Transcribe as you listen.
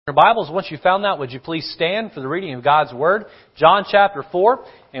Your Bibles, once you found that, would you please stand for the reading of God's Word? John chapter 4,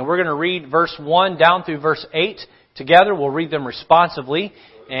 and we're going to read verse 1 down through verse 8 together. We'll read them responsively,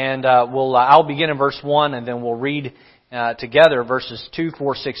 and I'll begin in verse 1, and then we'll read together verses 2,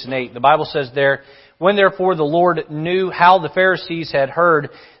 4, 6, and 8. The Bible says there, "When therefore the Lord knew how the Pharisees had heard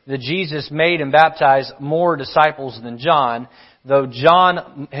that Jesus made and baptized more disciples than John, though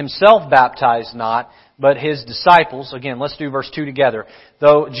John himself baptized not, but his disciples," again, let's do verse 2 together.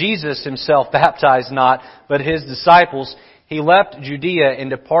 "Though Jesus himself baptized not, but his disciples, he left Judea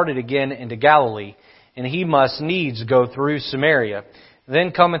and departed again into Galilee. And he must needs go through Samaria.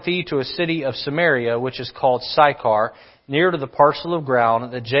 Then cometh he to a city of Samaria, which is called Sychar, near to the parcel of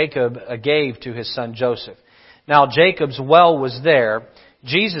ground that Jacob gave to his son Joseph. Now Jacob's well was there.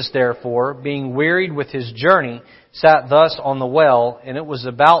 Jesus therefore, being wearied with his journey, sat thus on the well, and it was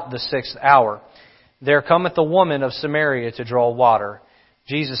about the 6th hour. There cometh a woman of Samaria to draw water.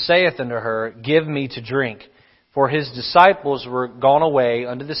 Jesus saith unto her, Give me to drink. For his disciples were gone away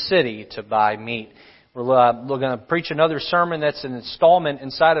unto the city to buy meat." We're going to preach another sermon that's an installment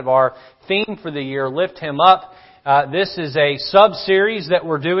inside of our theme for the year, Lift Him Up. This is a sub-series that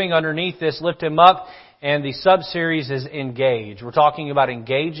we're doing underneath this, Lift Him Up, and the sub-series is Engage. We're talking about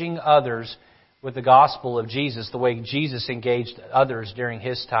engaging others with the gospel of Jesus, the way Jesus engaged others during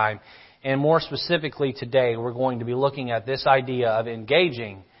His time. And more specifically today, we're going to be looking at this idea of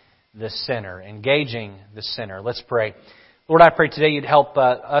engaging the sinner. Engaging the sinner. Let's pray. Lord, I pray today You'd help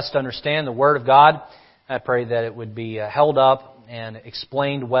us to understand the Word of God. I pray that it would be held up and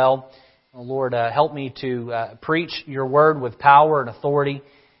explained well. Lord, help me to preach Your Word with power and authority.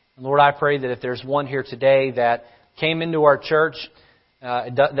 And Lord, I pray that if there's one here today that came into our church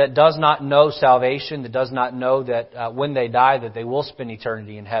that does not know salvation, that does not know that when they die that they will spend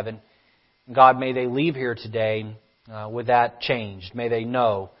eternity in heaven, God, may they leave here today with that changed. May they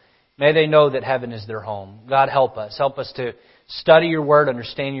know that heaven is their home. God, help us. Help us to study Your Word,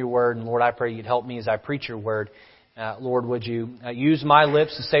 understand Your Word. And Lord, I pray You'd help me as I preach Your Word. Lord, would You use my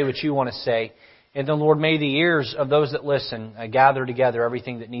lips to say what You want to say. And then, Lord, may the ears of those that listen gather together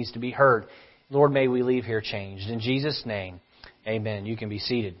everything that needs to be heard. Lord, may we leave here changed. In Jesus' name, amen. You can be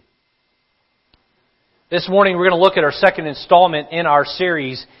seated. This morning we're going to look at our second installment in our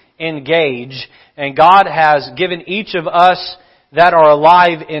series, Engage. And God has given each of us that are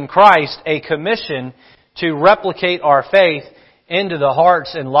alive in Christ a commission to replicate our faith into the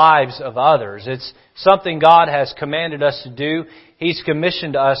hearts and lives of others. It's something God has commanded us to do. He's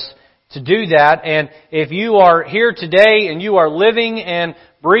commissioned us to do that. And if you are here today and you are living and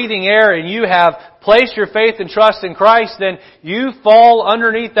breathing air and you have placed your faith and trust in Christ, then you fall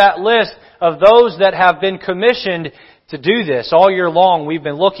underneath that list of those that have been commissioned to do this. All year long we've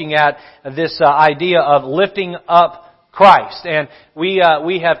been looking at this idea of lifting up Christ. And we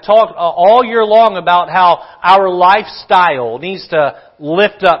have talked all year long about how our lifestyle needs to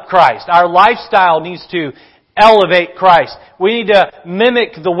lift up Christ. Our lifestyle needs to elevate Christ. We need to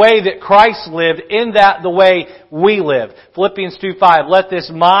mimic the way that Christ lived, in that the way we live. Philippians 2:5, "Let this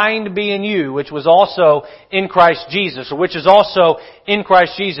mind be in you, which was also in Christ Jesus," or which is also in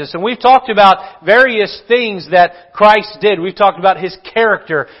Christ Jesus. And we've talked about various things that Christ did. We've talked about His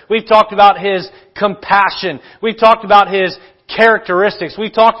character. We've talked about His compassion. We've talked about His characteristics.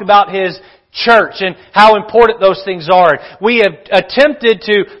 We've talked about His church and how important those things are. We have attempted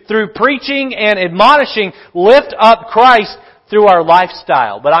to, through preaching and admonishing, lift up Christ through our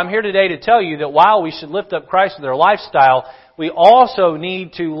lifestyle. But I'm here today to tell you that while we should lift up Christ with our lifestyle, we also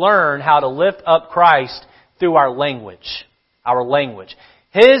need to learn how to lift up Christ through our language. Our language.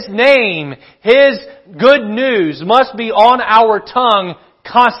 His name, His good news must be on our tongue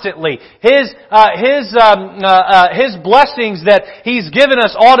constantly. His blessings that He's given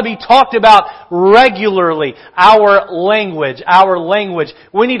us ought to be talked about regularly. Our language.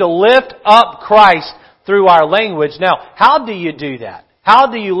 We need to lift up Christ through our language. Now, how do you do that? How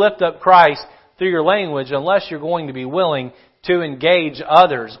do you lift up Christ through your language unless you're going to be willing to engage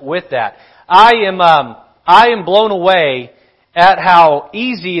others with that? I am blown away at how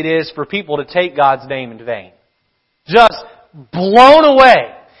easy it is for people to take God's name in vain. Just blown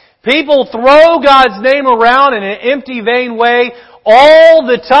away. People throw God's name around in an empty, vain way all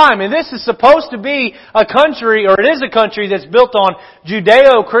the time. And this is supposed to be a country, or it is a country that's built on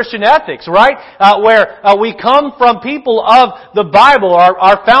Judeo-Christian ethics, right? Where we come from people of the Bible.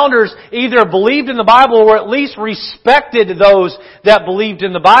 Our founders either believed in the Bible or at least respected those that believed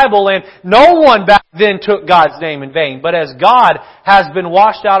in the Bible. And no one back then took God's name in vain. But as God has been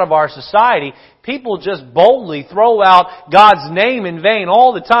washed out of our society, people just boldly throw out God's name in vain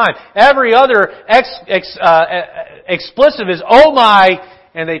all the time. Every other explicit is, "Oh my,"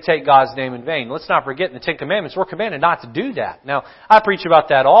 and they take God's name in vain. Let's not forget in the Ten Commandments, we're commanded not to do that. Now, I preach about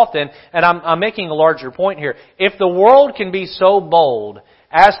that often, and I'm making a larger point here. If the world can be so bold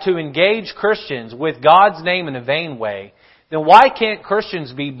as to engage Christians with God's name in a vain way, then why can't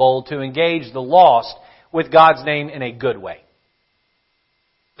Christians be bold to engage the lost with God's name in a good way?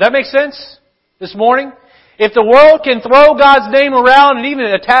 Does that make sense this morning? If the world can throw God's name around and even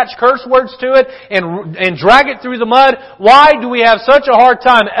attach curse words to it and drag it through the mud, why do we have such a hard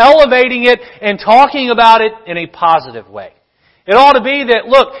time elevating it and talking about it in a positive way? It ought to be that,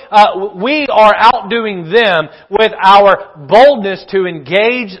 look, we are outdoing them with our boldness to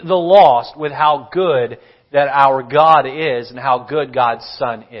engage the lost with how good that our God is and how good God's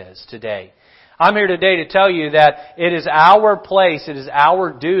Son is today. I'm here today to tell you that it is our place, it is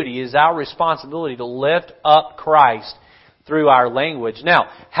our duty, it is our responsibility to lift up Christ through our language. Now,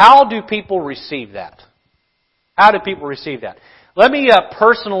 how do people receive that? How do people receive that? Let me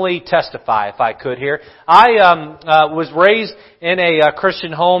personally testify, if I could here. I was raised in a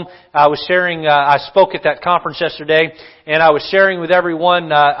Christian home. I spoke at that conference yesterday, and I was sharing with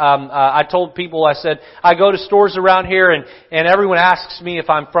everyone. I told people, I said, I go to stores around here, and everyone asks me if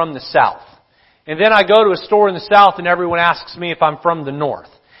I'm from the South. And then I go to a store in the South and everyone asks me if I'm from the North.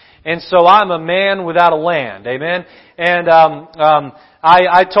 And so I'm a man without a land. Amen? And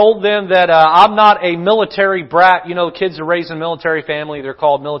I told them that I'm not a military brat. You know, kids are raised in a military family. They're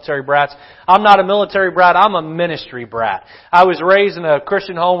called military brats. I'm not a military brat. I'm a ministry brat. I was raised in a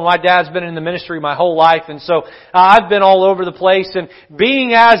Christian home. My dad's been in the ministry my whole life. And so I've been all over the place. And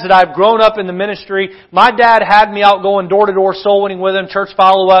being as that I've grown up in the ministry, my dad had me out going door to door soul winning with him, church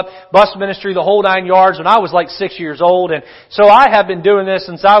follow-up, bus ministry, the whole 9 yards when I was like 6 years old. And so I have been doing this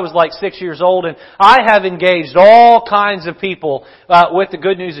since I was like 6 years old. And I have engaged all kinds of people with the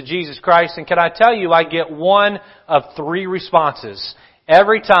good news of Jesus Christ. And can I tell you, I get one of three responses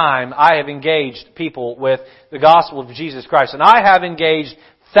every time I have engaged people with the gospel of Jesus Christ. And I have engaged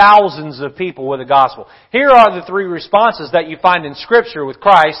thousands of people with the gospel. Here are the three responses that you find in Scripture with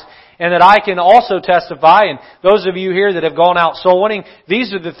Christ, and that I can also testify. And those of you here that have gone out soul winning,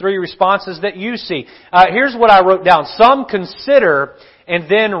 these are the three responses that you see. Here's what I wrote down. Some consider and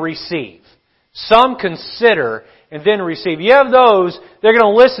then receive. Some consider and then receive. You have those, they're going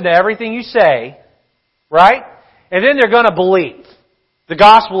to listen to everything you say, right? And then they're going to believe the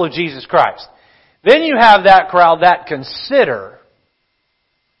gospel of Jesus Christ. Then you have that crowd that consider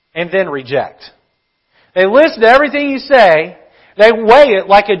and then reject. They listen to everything you say, they weigh it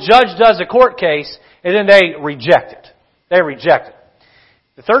like a judge does a court case, and then they reject it. They reject it.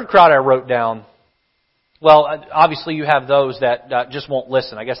 The third crowd I wrote down, well, obviously you have those that just won't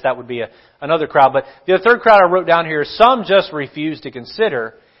listen. I guess that would be another crowd. But the third crowd I wrote down here is some just refuse to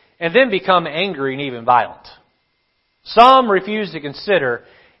consider and then become angry and even violent. Some refuse to consider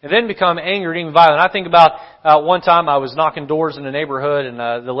and then become angry and even violent. I think about one time I was knocking doors in a neighborhood, and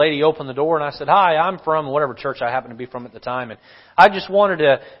the lady opened the door, and I said, "Hi, I'm from whatever church I happened to be from at the time, and I just wanted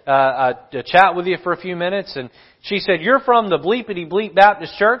to chat with you for a few minutes." And she said, "You're from the Bleepity Bleep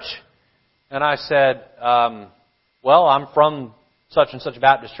Baptist Church?" And I said, "Well, I'm from such and such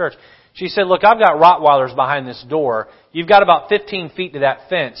Baptist church." She said, "Look, I've got Rottweilers behind this door. You've got about 15 feet to that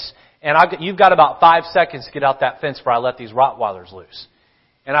fence, and you've got about 5 seconds to get out that fence before I let these Rottweilers loose."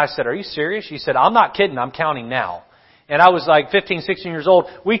 And I said, "Are you serious?" She said, "I'm not kidding. I'm counting now." And I was like 15, 16 years old.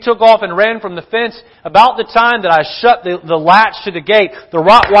 We took off and ran from the fence. About the time that I shut the latch to the gate, the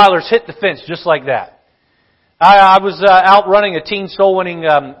Rottweilers hit the fence just like that. I was out running a teen soul winning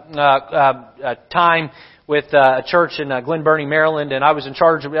time with a church in Glen Burnie, Maryland, and I was in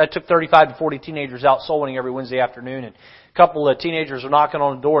charge of. I took 35 to 40 teenagers out soul winning every Wednesday afternoon, and a couple of teenagers were knocking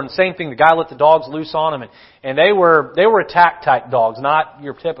on the door, and the same thing. The guy let the dogs loose on them, and they were attack type dogs, not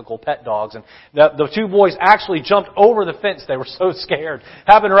your typical pet dogs. And the two boys actually jumped over the fence. They were so scared.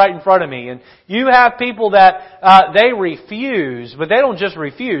 Happened right in front of me. And you have people that they refuse, but they don't just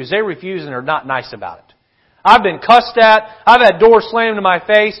refuse. They refuse and are not nice about it. I've been cussed at. I've had doors slammed in my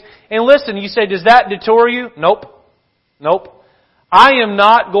face. And listen, you say, does that deter you? Nope. Nope. I am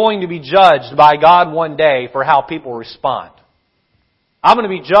not going to be judged by God one day for how people respond. I'm going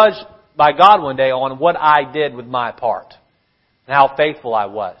to be judged by God one day on what I did with my part and how faithful I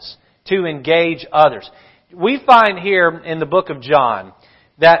was to engage others. We find here in the book of John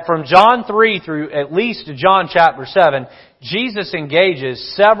that from John 3 through at least John chapter 7, Jesus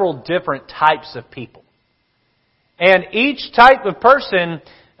engages several different types of people. And each type of person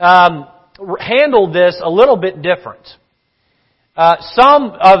handled this a little bit different.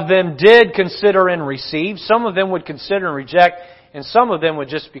 Some of them did consider and receive. Some of them would consider and reject. And some of them would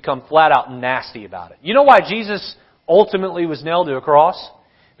just become flat out nasty about it. You know why Jesus ultimately was nailed to a cross?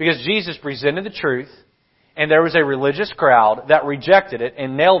 Because Jesus presented the truth, and there was a religious crowd that rejected it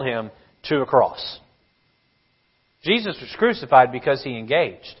and nailed Him to a cross. Jesus was crucified because He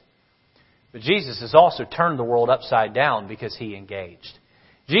engaged. But Jesus has also turned the world upside down because He engaged.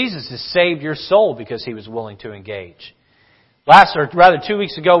 Jesus has saved your soul because He was willing to engage. 2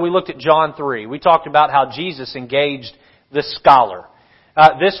 weeks ago, we looked at John 3. We talked about how Jesus engaged the scholar.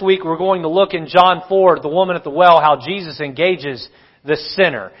 This week, we're going to look in John 4, the woman at the well, how Jesus engages the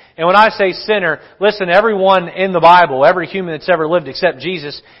sinner. And when I say sinner, listen, everyone in the Bible, every human that's ever lived except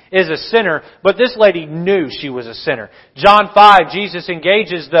Jesus is a sinner, but this lady knew she was a sinner. John 5, Jesus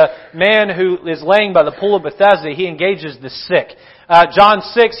engages the man who is laying by the pool of Bethesda. He engages the sick. John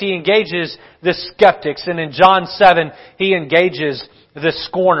 6, He engages the skeptics. And in John 7, He engages the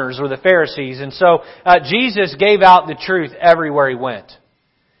scorners or the Pharisees. And so Jesus gave out the truth everywhere He went.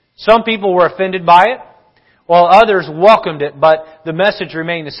 Some people were offended by it, while others welcomed it, but the message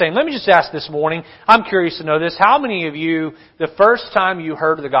remained the same. Let me just ask this morning, I'm curious to know this, how many of you, the first time you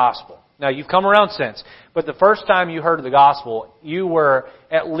heard the gospel, now you've come around since, but the first time you heard the gospel, you were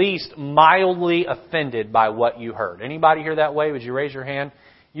at least mildly offended by what you heard? Anybody here that way? Would you raise your hand?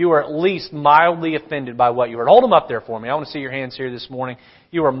 You were at least mildly offended by what you heard. Hold them up there for me. I want to see your hands here this morning.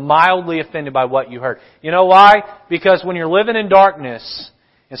 You were mildly offended by what you heard. You know why? Because when you're living in darkness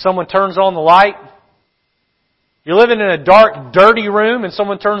and someone turns on the light, you're living in a dark, dirty room and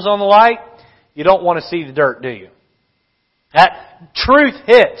someone turns on the light, you don't want to see the dirt, do you? That truth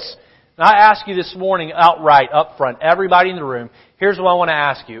hits. And I ask you this morning outright, up front, everybody in the room, here's what I want to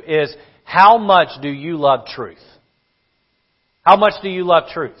ask you, is how much do you love truth? How much do you love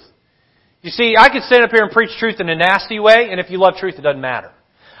truth? You see, I could stand up here and preach truth in a nasty way, and if you love truth, it doesn't matter.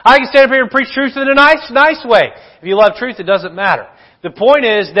 I can stand up here and preach truth in a nice way. If you love truth, it doesn't matter. The point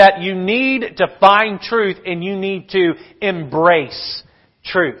is that you need to find truth and you need to embrace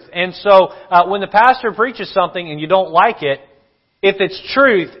truth. And so when the pastor preaches something and you don't like it, if it's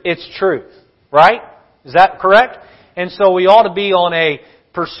truth, it's truth. Right? Is that correct? And so we ought to be on a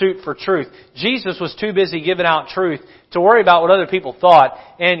pursuit for truth. Jesus was too busy giving out truth to worry about what other people thought.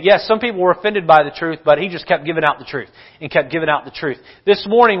 And yes, some people were offended by the truth, but He just kept giving out the truth and kept giving out the truth. This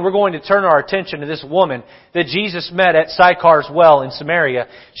morning we're going to turn our attention to this woman that Jesus met at Sychar's well in Samaria.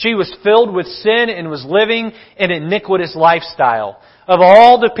 She was filled with sin and was living an iniquitous lifestyle. Of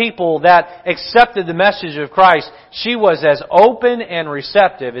all the people that accepted the message of Christ, she was as open and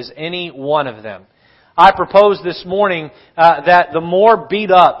receptive as any one of them. I propose this morning that the more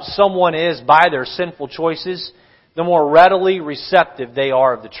beat up someone is by their sinful choices, the more readily receptive they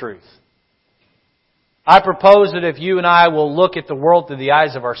are of the truth. I propose that if you and I will look at the world through the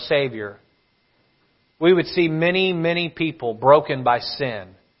eyes of our Savior, we would see many, many people broken by sin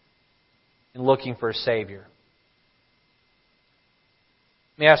and looking for a Savior.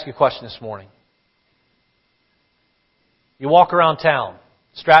 Let me ask you a question this morning. You walk around town,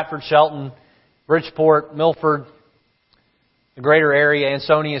 Stratford, Shelton, Bridgeport, Milford, the greater area,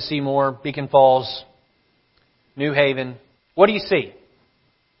 Ansonia, Seymour, Beacon Falls, New Haven. What do you see?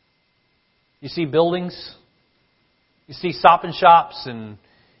 You see buildings. You see Stop and Shops and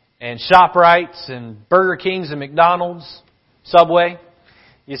ShopRites and Burger Kings and McDonald's, Subway.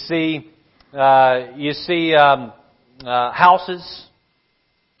 You see houses,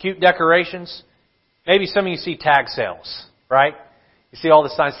 cute decorations. Maybe some of you see tag sales, right? You see all the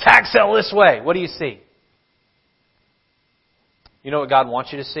signs, tag sale this way. What do you see? You know what God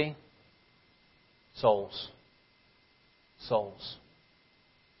wants you to see? Souls. Souls.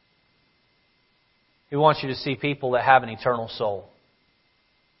 He wants you to see people that have an eternal soul.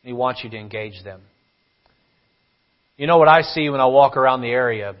 He wants you to engage them. You know what I see when I walk around the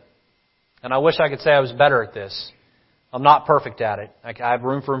area? And I wish I could say I was better at this. I'm not perfect at it. I have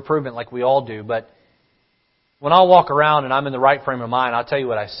room for improvement like we all do, but when I walk around and I'm in the right frame of mind, I'll tell you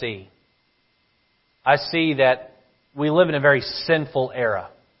what I see. I see that we live in a very sinful era.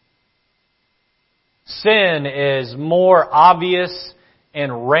 Sin is more obvious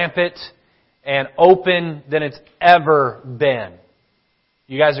and rampant and open than it's ever been.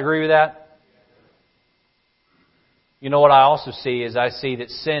 You guys agree with that? You know what I also see is I see that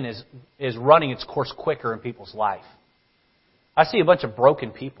sin is running its course quicker in people's life. I see a bunch of broken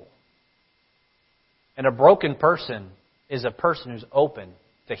people. And a broken person is a person who's open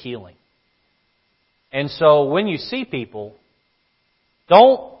to healing. And so when you see people,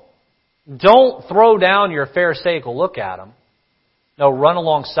 don't throw down your pharisaical look at them. No, run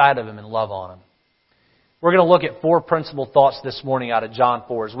alongside of them and love on them. We're going to look at 4 principal thoughts this morning out of John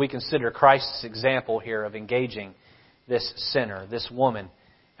 4 as we consider Christ's example here of engaging this sinner, this woman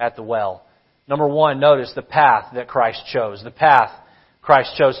at the well. Number 1, notice the path that Christ chose. The path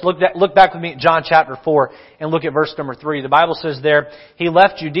Christ chose. Look back with me at John chapter 4 and look at verse number 3. The Bible says there, He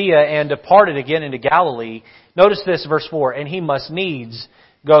left Judea and departed again into Galilee. Notice this, verse 4, and He must needs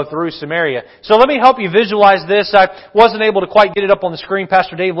go through Samaria. So let me help you visualize this. I wasn't able to quite get it up on the screen.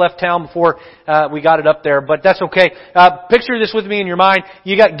 Pastor Dave left town before we got it up there, but that's okay. Picture this with me in your mind.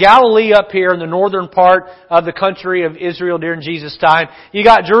 You got Galilee up here in the northern part of the country of Israel during Jesus' time. You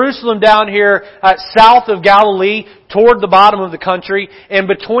got Jerusalem down here south of Galilee toward the bottom of the country. And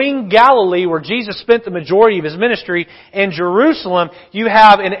between Galilee, where Jesus spent the majority of His ministry, and Jerusalem, you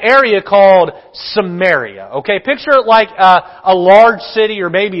have an area called Samaria. Okay, picture it like a large city or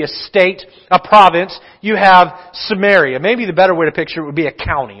maybe a state, a province. You have Samaria. Maybe the better way to picture it would be a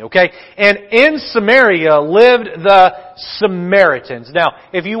county, okay? And in Samaria lived the Samaritans. Now,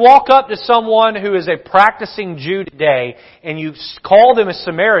 if you walk up to someone who is a practicing Jew today and you call them a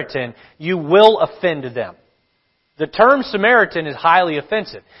Samaritan, you will offend them. The term Samaritan is highly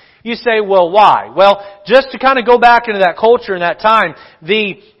offensive. You say, well, why? Well, just to kind of go back into that culture in that time,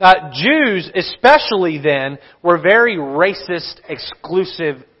 the Jews, especially then, were very racist,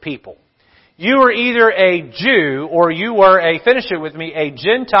 exclusive people. You were either a Jew or you were finish it with me, a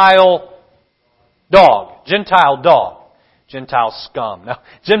Gentile dog. Gentile dog. Gentile scum. No,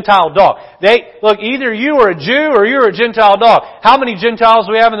 Gentile dog. Look, either you are a Jew or you're a Gentile dog. How many Gentiles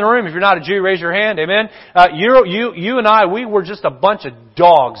do we have in the room? If you're not a Jew, raise your hand. Amen. You and I, we were just a bunch of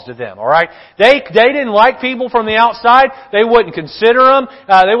dogs to them. All right. They didn't like people from the outside. They wouldn't consider them.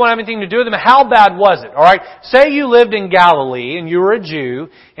 They wouldn't have anything to do with them. How bad was it? All right. Say you lived in Galilee and you were a Jew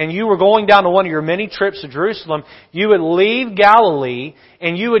and you were going down to one of your many trips to Jerusalem. You would leave Galilee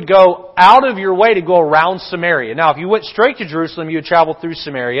and you would go out of your way to go around Samaria. Now, if you went straight to Jerusalem, you would travel through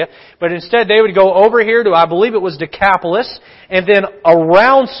Samaria. But instead, they would go over here to, I believe it was Decapolis, and then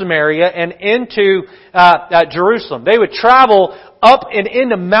around Samaria and into Jerusalem. They would travel up and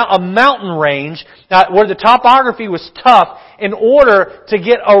into a mountain range where the topography was tough in order to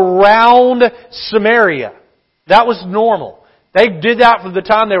get around Samaria. That was normal. They did that from the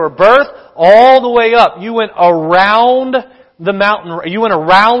time they were birthed all the way up. You went around the mountain. You went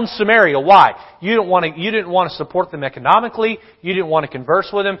around Samaria. Why? You didn't want to support them economically. You didn't want to converse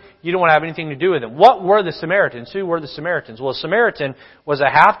with them. You didn't want to have anything to do with them. What were the Samaritans? Who were the Samaritans? Well, a Samaritan was a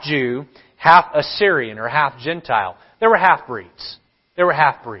half Jew, half Assyrian, or half Gentile. They were half-breeds.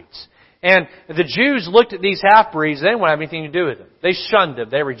 And the Jews looked at these half-breeds. They didn't want to have anything to do with them. They shunned them.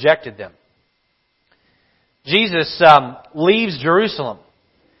 They rejected them. Jesus leaves Jerusalem.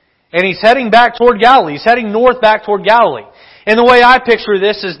 And He's heading back toward Galilee. He's heading north back toward Galilee. And the way I picture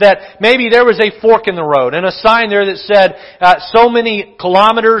this is that maybe there was a fork in the road and a sign there that said so many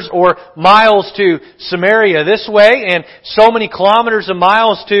kilometers or miles to Samaria this way and so many kilometers and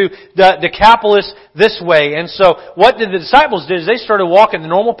miles to Decapolis this way. And so what the disciples did is they started walking the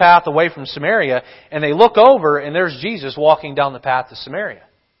normal path away from Samaria and they look over and there's Jesus walking down the path to Samaria.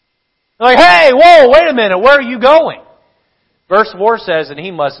 They're like, hey, whoa, wait a minute, where are you going? Verse 4 says, and He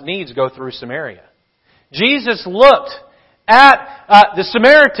must needs go through Samaria. Jesus looked at the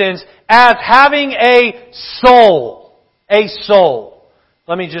Samaritans as having a soul. A soul.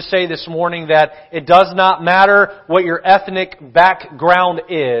 Let me just say this morning that it does not matter what your ethnic background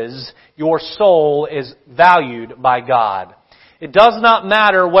is, your soul is valued by God. It does not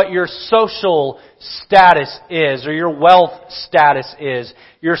matter what your social status is or your wealth status is.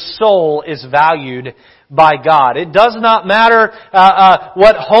 Your soul is valued by God. It does not matter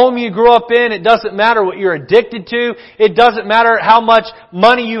what home you grew up in. It doesn't matter what you're addicted to. It doesn't matter how much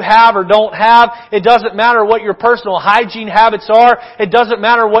money you have or don't have. It doesn't matter what your personal hygiene habits are. It doesn't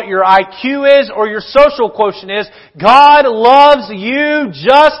matter what your IQ is or your social quotient is. God loves you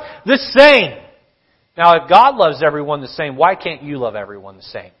just the same. Now, if God loves everyone the same, why can't you love everyone the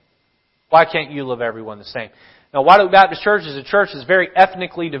same? Why can't you love everyone the same? Now, White Oak Baptist Church is a church that's very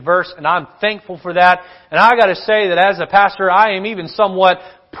ethnically diverse, and I'm thankful for that. And I got to say that as a pastor, I am even somewhat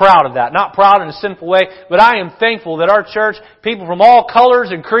proud of that. Not proud in a sinful way, but I am thankful that our church, people from all colors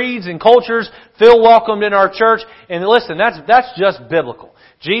and creeds and cultures, feel welcomed in our church. And listen, that's just biblical.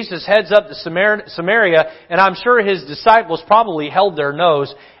 Jesus heads up to Samaria, and I'm sure His disciples probably held their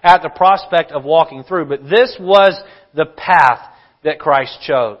nose at the prospect of walking through. But this was the path that Christ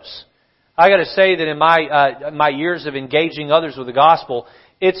chose. I got to say that in my years of engaging others with the gospel,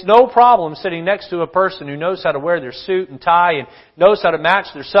 it's no problem sitting next to a person who knows how to wear their suit and tie and knows how to match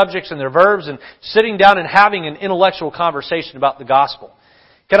their subjects and their verbs and sitting down and having an intellectual conversation about the gospel.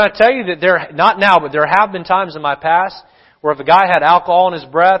 Can I tell you that not now, but there have been times in my past where if a guy had alcohol in his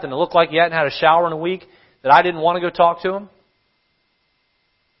breath and it looked like he hadn't had a shower in a week, that I didn't want to go talk to him?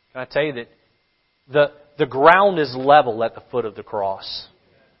 Can I tell you that The ground is level at the foot of the cross.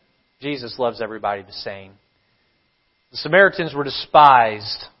 Jesus loves everybody the same. The Samaritans were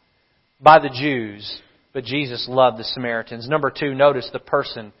despised by the Jews, but Jesus loved the Samaritans. Number 2, notice the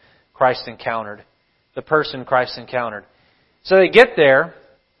person Christ encountered. The person Christ encountered. So they get there.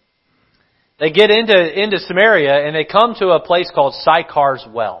 They get into Samaria, and they come to a place called Sychar's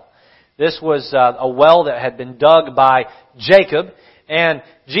Well. This was a well that had been dug by Jacob, and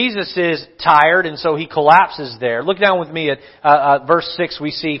Jesus is tired, and so He collapses there. Look down with me at verse 6.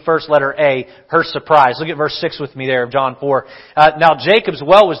 We see first letter A, her surprise. Look at verse 6 with me there of John 4. Now Jacob's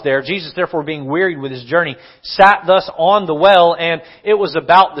well was there. Jesus, therefore, being wearied with His journey, sat thus on the well, and it was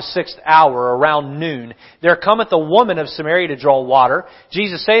about the 6th hour, around noon. There cometh a woman of Samaria to draw water.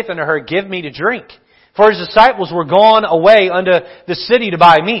 Jesus saith unto her, Give me to drink. For His disciples were gone away unto the city to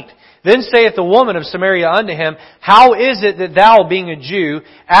buy meat. Then saith the woman of Samaria unto Him, How is it that thou, being a Jew,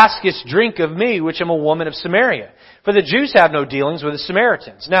 askest drink of me, which am a woman of Samaria? For the Jews have no dealings with the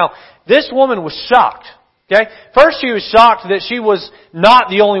Samaritans. Now, this woman was shocked. Okay? First she was shocked that she was not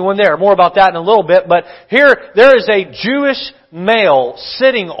the only one there. More about that in a little bit. But here, there is a Jewish male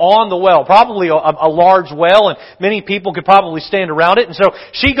sitting on the well. Probably a large well, and many people could probably stand around it. And so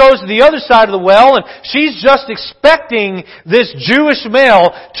she goes to the other side of the well, and she's just expecting this Jewish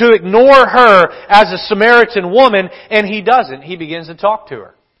male to ignore her as a Samaritan woman, and he doesn't. He begins to talk to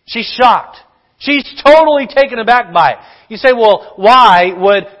her. She's shocked. She's totally taken aback by it. You say, well, why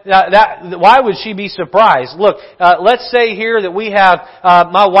would she be surprised? Look, let's say here that we have,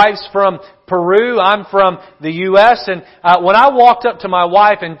 my wife's from Peru, I'm from the U.S., and when I walked up to my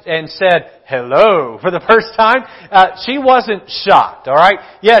wife and said, hello, for the first time, she wasn't shocked, alright?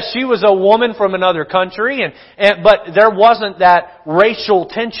 Yes, she was a woman from another country, but there wasn't that racial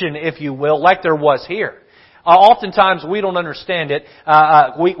tension, if you will, like there was here. Oftentimes we don't understand it.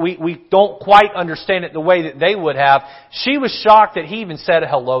 We don't quite understand it the way that they would have. She was shocked that he even said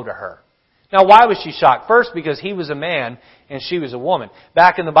hello to her. Now, why was she shocked? First, because he was a man and she was a woman.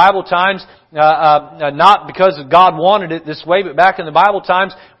 Back in the Bible times, not because God wanted it this way, but back in the Bible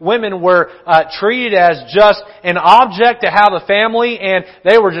times, women were treated as just an object to have a family, and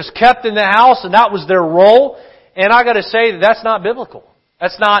they were just kept in the house, and that was their role. And I got to say that's not biblical.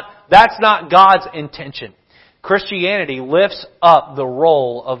 That's not God's intention. Christianity lifts up the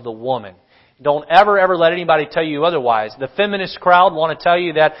role of the woman. Don't ever let anybody tell you otherwise. The feminist crowd want to tell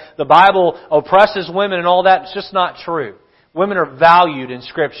you that the Bible oppresses women and all that. It's just not true. Women are valued in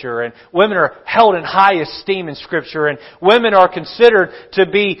Scripture, and women are held in high esteem in Scripture, and women are considered to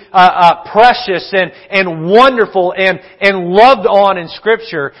be precious and wonderful and loved on in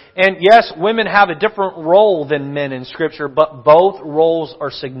Scripture. And yes, women have a different role than men in Scripture, but both roles are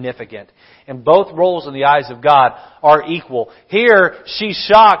significant. And both roles in the eyes of God are equal. Here, she's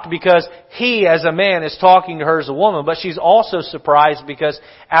shocked because he, as a man, is talking to her as a woman. But she's also surprised because,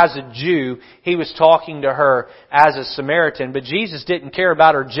 as a Jew, he was talking to her as a Samaritan. But Jesus didn't care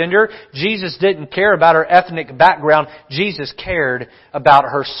about her gender. Jesus didn't care about her ethnic background. Jesus cared about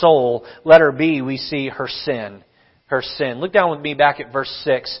her soul. Letter B, we see her sin. Her sin. Look down with me back at verse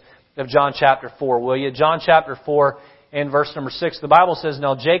 6 of John chapter 4, will you? John chapter 4. In verse number 6, the Bible says,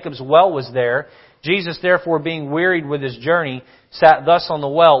 Now Jacob's well was there. Jesus, therefore, being wearied with His journey, sat thus on the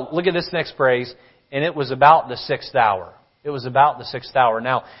well. Look at this next phrase. And it was about the 6th hour. It was about the 6th hour.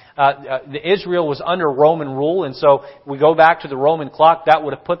 Now, Israel was under Roman rule, and so we go back to the Roman clock. That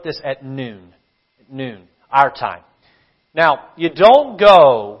would have put this at noon. Noon, our time. Now, you don't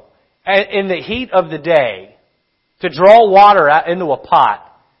go in the heat of the day to draw water into a pot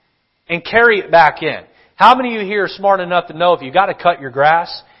and carry it back in. How many of you here are smart enough to know if you got to cut your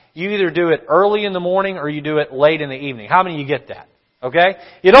grass, you either do it early in the morning or you do it late in the evening? How many of you get that? Okay?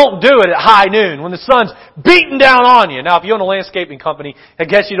 You don't do it at high noon when the sun's beating down on you. Now, if you own a landscaping company, I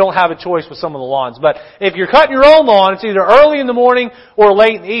guess you don't have a choice with some of the lawns. But if you're cutting your own lawn, it's either early in the morning or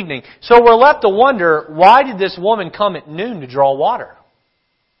late in the evening. So we're left to wonder, why did this woman come at noon to draw water?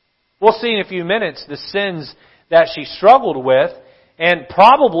 We'll see in a few minutes the sins that she struggled with. And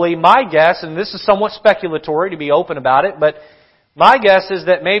probably my guess, and this is somewhat speculatory to be open about it, but my guess is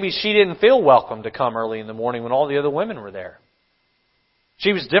that maybe she didn't feel welcome to come early in the morning when all the other women were there.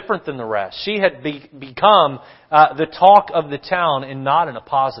 She was different than the rest. She had become the talk of the town and not in a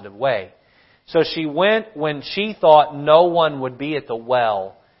positive way. So she went when she thought no one would be at the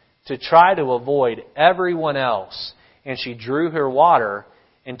well to try to avoid everyone else. And she drew her water,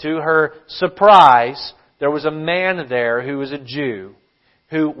 and to her surprise, there was a man there who was a Jew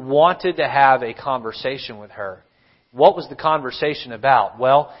who wanted to have a conversation with her. What was the conversation about?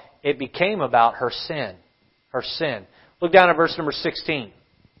 Well, it became about her sin. Her sin. Look down at verse number 16.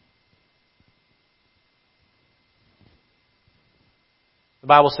 The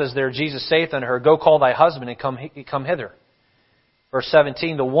Bible says there, Jesus saith unto her, Go call thy husband and come hither. Verse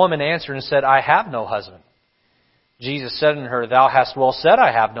 17, the woman answered and said, I have no husband. Jesus said unto her, Thou hast well said,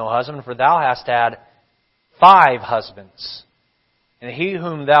 I have no husband, for thou hast had 5 husbands. And he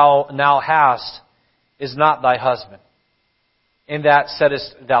whom thou now hast is not thy husband. In that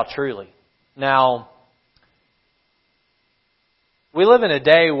saidest thou truly. Now, we live in a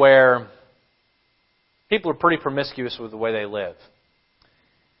day where people are pretty promiscuous with the way they live.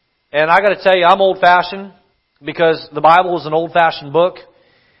 And I got to tell you, I'm old-fashioned because the Bible is an old-fashioned book.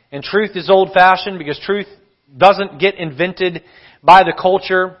 And truth is old-fashioned because truth doesn't get invented by the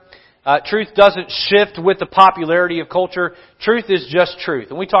culture. Truth doesn't shift with the popularity of culture. Truth is just truth.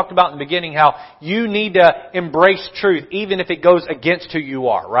 And we talked about in the beginning how you need to embrace truth even if it goes against who you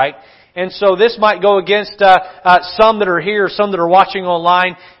are, right? And so this might go against some that are here, some that are watching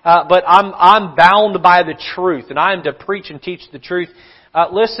online, but I'm bound by the truth, and I am to preach and teach the truth.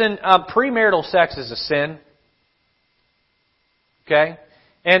 Listen, premarital sex is a sin. Okay?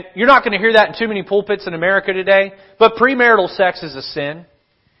 And you're not going to hear that in too many pulpits in America today, but premarital sex is a sin.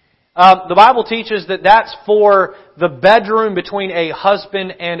 The Bible teaches that that's for the bedroom between a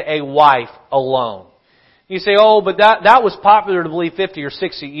husband and a wife alone. You say, oh, but that was popular to believe 50 or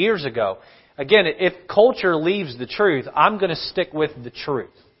 60 years ago. Again, if culture leaves the truth, I'm going to stick with the truth.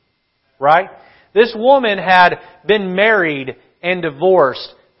 Right? This woman had been married and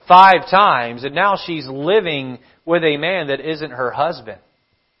divorced 5 times, and now she's living with a man that isn't her husband.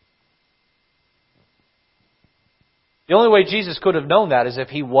 The only way Jesus could have known that is if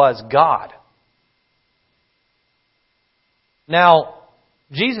He was God. Now,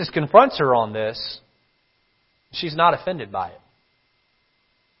 Jesus confronts her on this. She's not offended by it.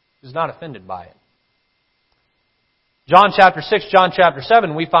 She's not offended by it. John chapter 6, John chapter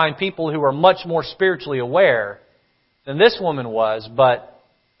 7, we find people who are much more spiritually aware than this woman was, but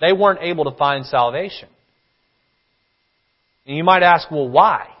they weren't able to find salvation. And you might ask, well,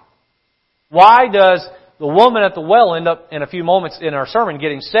 why? Why does the woman at the well end up, in a few moments in our sermon,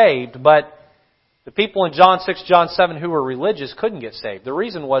 getting saved, but the people in John 6, John 7 who were religious couldn't get saved? The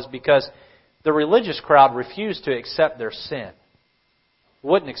reason was because the religious crowd refused to accept their sin.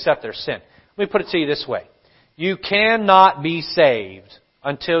 Wouldn't accept their sin. Let me put it to you this way. You cannot be saved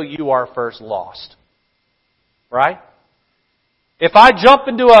until you are first lost. Right? If I jump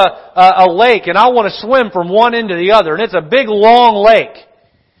into a lake and I want to swim from one end to the other, and it's a big long lake,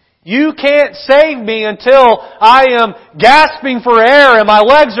 you can't save me until I am gasping for air and my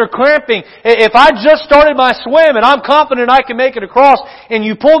legs are cramping. If I just started my swim and I'm confident I can make it across and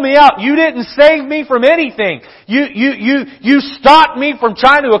you pull me out, you didn't save me from anything. You stopped me from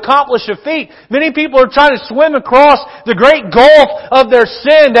trying to accomplish a feat. Many people are trying to swim across the great gulf of their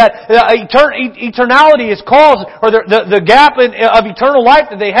sin that eternality is caused, or the gap of eternal life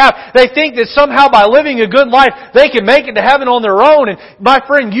that they have. They think that somehow by living a good life they can make it to heaven on their own. And my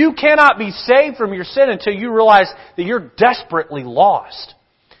friend, you cannot be saved from your sin until you realize that you're desperately lost.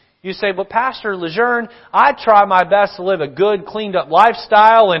 You say, but Pastor Lejeune, I try my best to live a good, cleaned up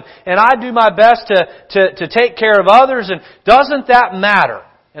lifestyle, and I do my best to take care of others, and doesn't that matter?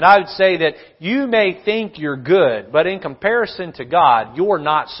 And I would say that you may think you're good, but in comparison to God, you're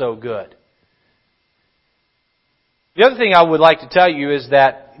not so good. The other thing I would like to tell you is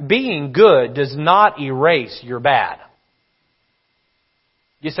that being good does not erase your bad.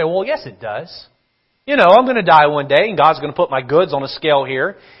 You say, well, yes, it does. You know, I'm going to die one day, and God's going to put my goods on a scale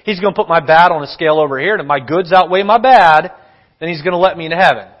here. He's going to put my bad on a scale over here, and if my goods outweigh my bad, then He's going to let me into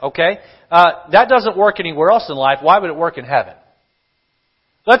heaven. Okay? That doesn't work anywhere else in life. Why would it work in heaven?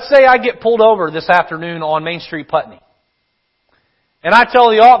 Let's say I get pulled over this afternoon on Main Street, Putney. And I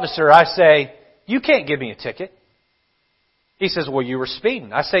tell the officer, I say, you can't give me a ticket. He says, well, you were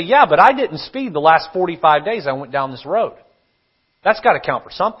speeding. I say, yeah, but I didn't speed the last 45 days I went down this road. That's got to count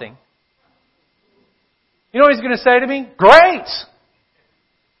for something. You know what he's going to say to me? Great!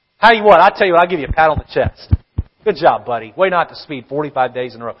 How you what? I tell you what, I'll give you a pat on the chest. Good job, buddy. Way not to speed 45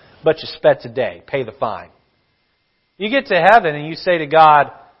 days in a row. But you sped today. Pay the fine. You get to heaven and you say to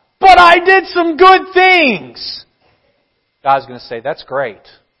God, but I did some good things! God's going to say, that's great.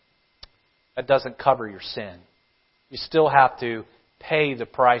 That doesn't cover your sin. You still have to pay the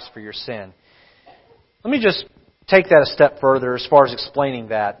price for your sin. Let me just take that a step further as far as explaining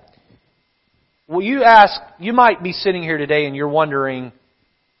that. Well, you might be sitting here today and you're wondering,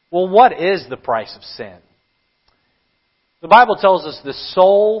 well, what is the price of sin? The Bible tells us the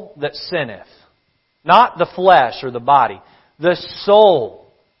soul that sinneth, not the flesh or the body, the soul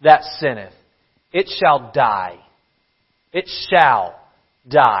that sinneth, it shall die. It shall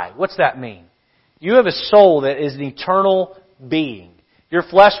die. What's that mean? You have a soul that is an eternal being. Your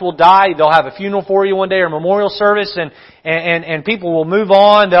flesh will die. They'll have a funeral for you one day or a memorial service, and people will move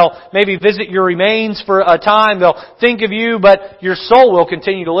on. They'll maybe visit your remains for a time. They'll think of you, but your soul will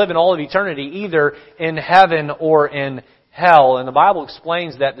continue to live in all of eternity, either in heaven or in hell. And the Bible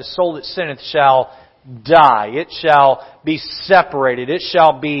explains that the soul that sinneth shall die. It shall be separated. It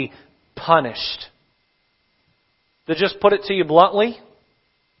shall be punished. To just put it to you bluntly,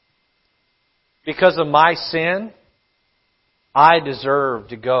 because of my sin, I deserve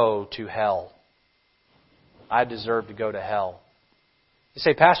to go to hell. I deserve to go to hell. You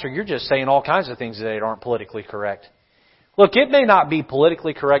say, Pastor, you're just saying all kinds of things that aren't politically correct. Look, it may not be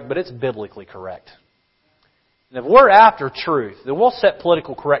politically correct, but it's biblically correct. And if we're after truth, then we'll set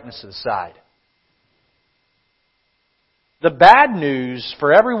political correctness to the side. The bad news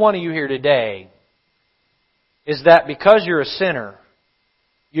for every one of you here today is that because you're a sinner,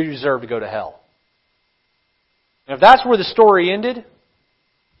 you deserve to go to hell. And if that's where the story ended,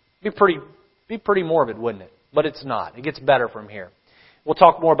 it'd be pretty morbid, wouldn't it? But it's not. It gets better from here. We'll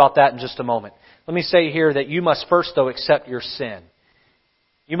talk more about that in just a moment. Let me say here that you must first, though, accept your sin.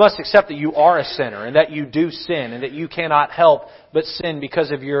 You must accept that you are a sinner and that you do sin and that you cannot help but sin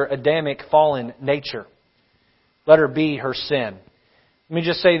because of your Adamic fallen nature. Let her be her sin. Let me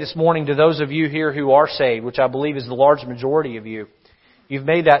just say this morning to those of you here who are saved, which I believe is the large majority of you, you've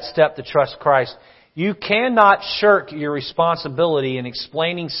made that step to trust Christ. You cannot shirk your responsibility in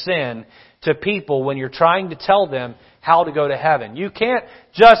explaining sin to people when you're trying to tell them how to go to heaven. You can't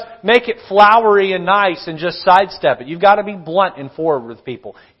just make it flowery and nice and just sidestep it. You've got to be blunt and forward with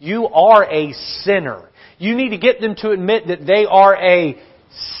people. You are a sinner. You need to get them to admit that they are a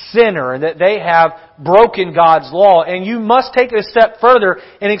sinner and that they have broken God's law. And you must take it a step further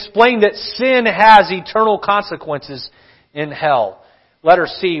and explain that sin has eternal consequences in hell. Letter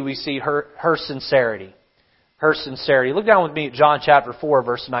C, we see her sincerity. Her sincerity. Look down with me at John chapter 4,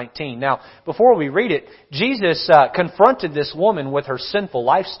 verse 19. Now, before we read it, Jesus confronted this woman with her sinful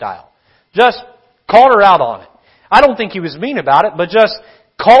lifestyle. Just called her out on it. I don't think He was mean about it, but just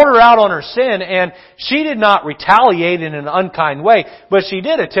called her out on her sin, and she did not retaliate in an unkind way, but she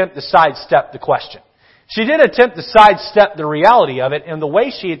did attempt to sidestep the question. She did attempt to sidestep the reality of it, and the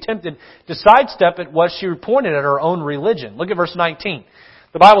way she attempted to sidestep it was she pointed at her own religion. Look at verse 19.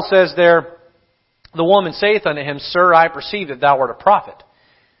 The Bible says there, the woman saith unto him, Sir, I perceive that thou art a prophet.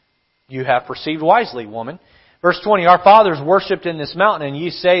 You have perceived wisely, woman. Verse 20, Our fathers worshipped in this mountain, and ye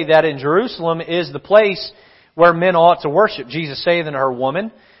say that in Jerusalem is the place where men ought to worship. Jesus saith unto her,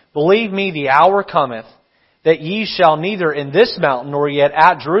 Woman, believe me, the hour cometh, that ye shall neither in this mountain nor yet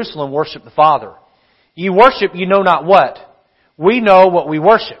at Jerusalem worship the Father. Ye worship ye know not what. We know what we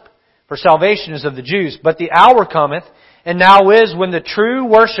worship, for salvation is of the Jews. But the hour cometh, and now is, when the true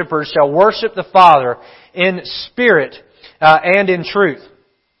worshippers shall worship the Father in spirit and in truth.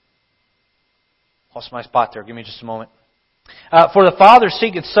 Lost my spot there. Give me just a moment. For the Father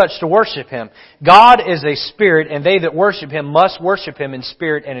seeketh such to worship Him. God is a spirit, and they that worship Him must worship Him in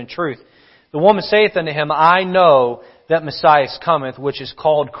spirit and in truth. The woman saith unto Him, I know that Messiah cometh, which is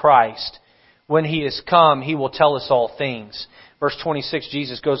called Christ. When He is come, He will tell us all things. Verse 26,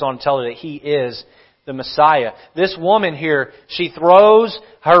 Jesus goes on to tell her that He is the Messiah. This woman here, she throws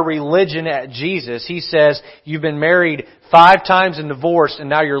her religion at Jesus. He says, you've been married 5 times and divorced, and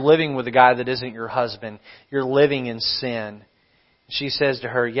now you're living with a guy that isn't your husband. You're living in sin. She says to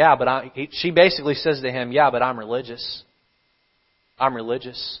her, she basically says to him, but I'm religious. I'm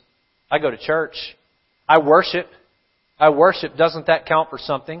religious. I go to church. I worship. Doesn't that count for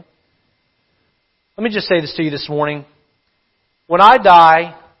something? Let me just say this to you this morning. When I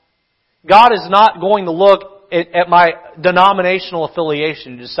die, God is not going to look at my denominational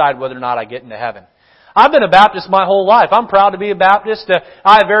affiliation to decide whether or not I get into heaven. I've been a Baptist my whole life. I'm proud to be a Baptist.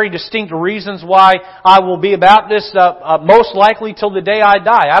 I have very distinct reasons why I will be a Baptist, most likely till the day I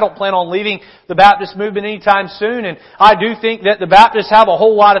die. I don't plan on leaving the Baptist movement anytime soon, and I do think that the Baptists have a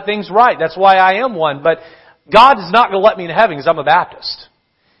whole lot of things right. That's why I am one. But God is not going to let me into heaven because I'm a Baptist.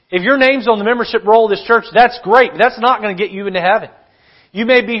 If your name's on the membership roll of this church, that's great, but that's not going to get you into heaven. You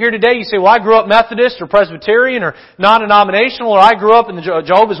may be here today, you say, well, I grew up Methodist or Presbyterian or non-denominational, or I grew up in the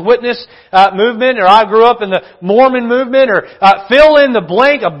Jehovah's Witness movement, or I grew up in the Mormon movement, or fill in the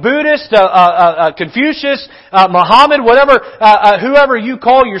blank, a Buddhist, a Confucius, Muhammad, whatever, whoever you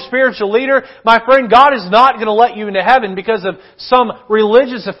call your spiritual leader. My friend, God is not going to let you into heaven because of some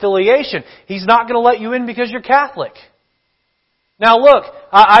religious affiliation. He's not going to let you in because you're Catholic. Now look,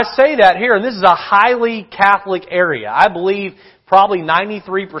 I say that here, and this is a highly Catholic area. I believe probably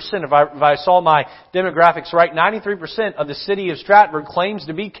 93%, if I saw my demographics right, 93% of the city of Stratford claims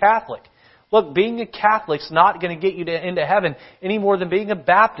to be Catholic. Look, being a Catholic's not going to get you into heaven any more than being a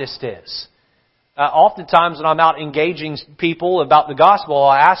Baptist is. Oftentimes when I'm out engaging people about the gospel,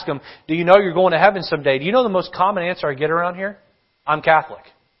 I ask them, do you know you're going to heaven someday? Do you know the most common answer I get around here? I'm Catholic.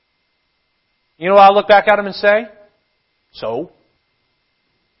 You know what I look back at them and say? So?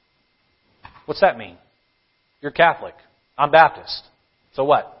 What's that mean? You're Catholic. I'm Baptist. So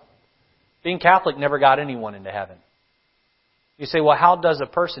what? Being Catholic never got anyone into heaven. You say, well, how does a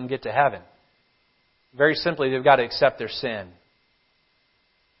person get to heaven? Very simply, they've got to accept their sin.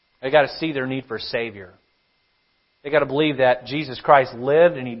 They've got to see their need for a Savior. They've got to believe that Jesus Christ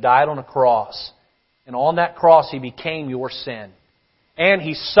lived and He died on a cross. And on that cross, He became your sin. And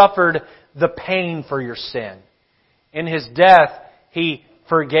He suffered the pain for your sin. In His death, He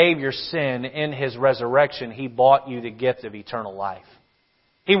forgave your sin. In His resurrection, He bought you the gift of eternal life.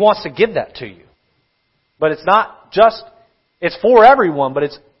 He wants to give that to you. But it's not just, it's for everyone, but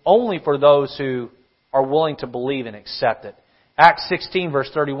it's only for those who are willing to believe and accept it. Acts 16 verse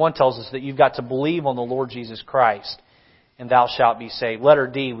 31 tells us that you've got to believe on the Lord Jesus Christ and thou shalt be saved. Letter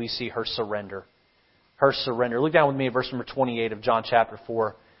D, we see her surrender. Her surrender. Look down with me at verse number 28 of John chapter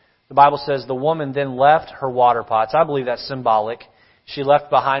 4. The Bible says, the woman then left her water pots. I believe that's symbolic. She left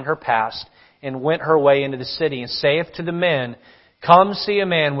behind her past and went her way into the city and saith to the men, come see a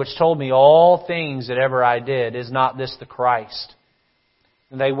man which told me all things that ever I did. Is not this the Christ?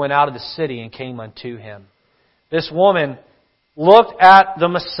 And they went out of the city and came unto Him. This woman looked at the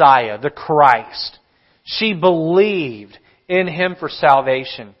Messiah, the Christ. She believed in Him for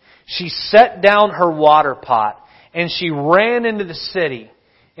salvation. She set down her water pot and she ran into the city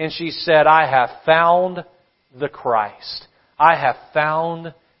and she said, I have found the Christ. I have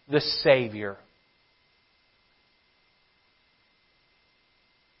found the Savior.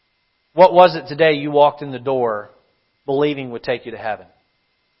 What was it today you walked in the door believing would take you to heaven?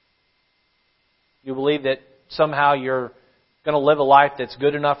 You believe that somehow you're going to live a life that's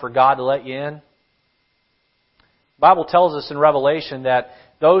good enough for God to let you in? The Bible tells us in Revelation that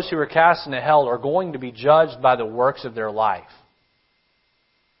those who are cast into hell are going to be judged by the works of their life.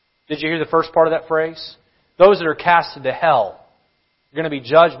 Did you hear the first part of that phrase? Those that are cast into hell are going to be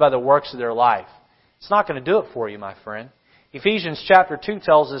judged by the works of their life. It's not going to do it for you, my friend. Ephesians chapter 2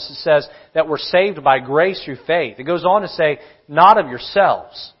 tells us, it says that we're saved by grace through faith. It goes on to say, not of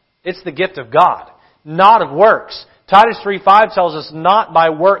yourselves. It's the gift of God, not of works. Titus 3:5 tells us, not by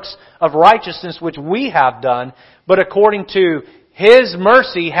works of righteousness which we have done, but according to His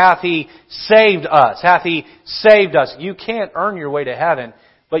mercy hath He saved us. Hath He saved us. You can't earn your way to heaven,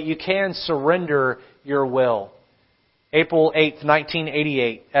 but you can surrender your will. April 8th,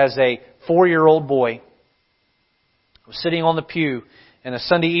 1988, as a 4-year-old boy, I was sitting on the pew in a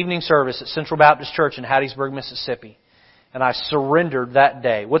Sunday evening service at Central Baptist Church in Hattiesburg, Mississippi. And I surrendered that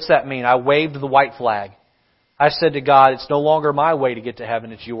day. What's that mean? I waved the white flag. I said to God, it's no longer my way to get to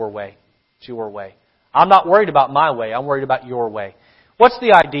heaven, it's your way. It's your way. I'm not worried about my way, I'm worried about your way. What's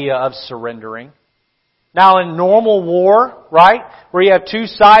the idea of surrendering? Now in normal war, right, where you have two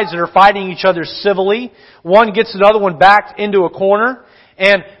sides that are fighting each other civilly, one gets another one backed into a corner,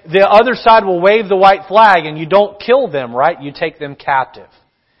 and the other side will wave the white flag, and you don't kill them, right? You take them captive.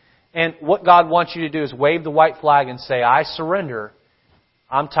 And what God wants you to do is wave the white flag and say, I surrender.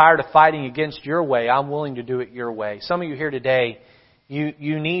 I'm tired of fighting against your way. I'm willing to do it your way. Some of you here today,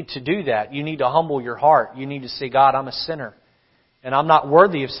 you need to do that. You need to humble your heart. You need to say, God, I'm a sinner. And I'm not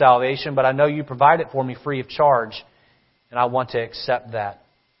worthy of salvation, but I know you provide it for me free of charge. And I want to accept that.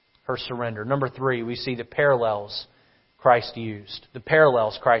 Her surrender. Number 3, we see the parallels Christ used. The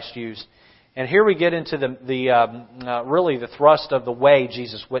parallels Christ used. And here we get into really the thrust of the way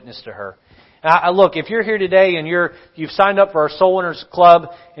Jesus witnessed to her. Now, look, if you're here today and you've signed up for our Soul Winners Club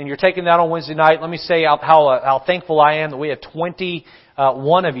and you're taking that on Wednesday night, let me say how thankful I am that we have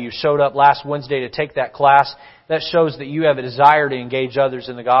 21 of you showed up last Wednesday to take that class. That shows that you have a desire to engage others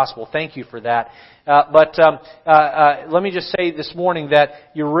in the gospel. Thank you for that. But let me just say this morning that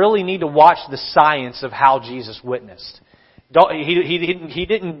you really need to watch the science of how Jesus witnessed. He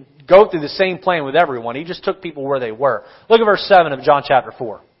didn't go through the same plan with everyone. He just took people where they were. Look at verse 7 of John chapter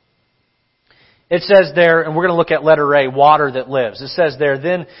 4. It says there, and we're going to look at letter A, water that lives. It says there,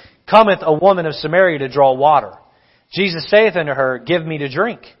 then cometh a woman of Samaria to draw water. Jesus saith unto her, give me to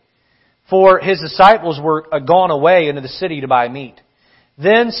drink. For His disciples were gone away into the city to buy meat.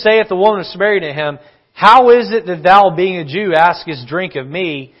 Then saith the woman of Samaria to Him, how is it that thou, being a Jew, askest drink of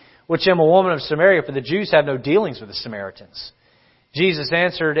me, which am a woman of Samaria? For the Jews have no dealings with the Samaritans. Jesus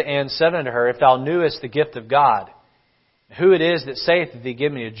answered and said unto her, if thou knewest the gift of God, who it is that saith to thee,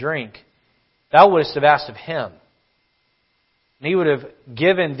 give me a drink, thou wouldst have asked of Him, and He would have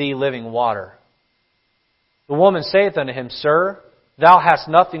given thee living water. The woman saith unto Him, Sir, thou hast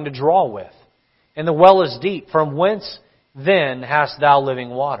nothing to draw with, and the well is deep. From whence then hast thou living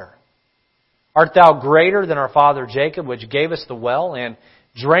water? Art thou greater than our father Jacob, which gave us the well, and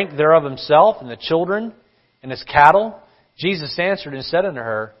drank thereof himself, and the children, and his cattle? Jesus answered and said unto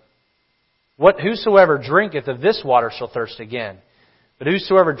her, Whosoever drinketh of this water shall thirst again. But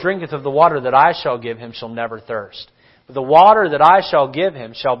whosoever drinketh of the water that I shall give him shall never thirst. But the water that I shall give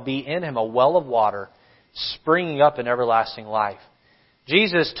him shall be in him a well of water, springing up in everlasting life.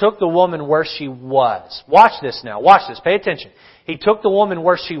 Jesus took the woman where she was. Watch this now. Watch this. Pay attention. He took the woman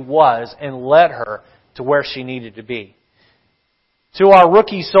where she was and led her to where she needed to be. To our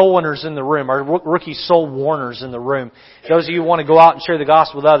rookie soul winners in the room, our rookie soul warners in the room, those of you who want to go out and share the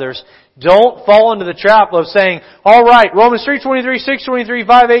gospel with others, don't fall into the trap of saying, all right, Romans 3:23, 6:23,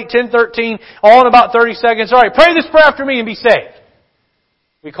 5:8, 10:13, all in about 30 seconds. All right, pray this prayer after me and be saved.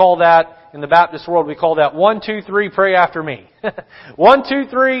 We call that, in the Baptist world, we call that 1, 2, 3, pray after me. 1, 2,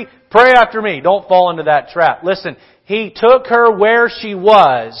 3, pray after me. Don't fall into that trap. Listen, He took her where she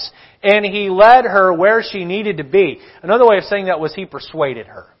was, and He led her where she needed to be. Another way of saying that was He persuaded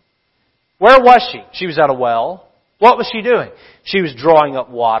her. Where was she? She was at a well. What was she doing? She was drawing up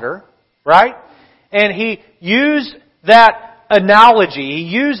water, right? And He used that analogy, He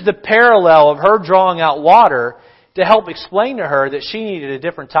used the parallel of her drawing out water to help explain to her that she needed a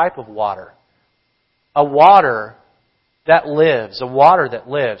different type of water. A water that lives. A water that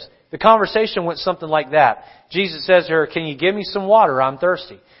lives. The conversation went something like that. Jesus says to her, Can you give me some water? I'm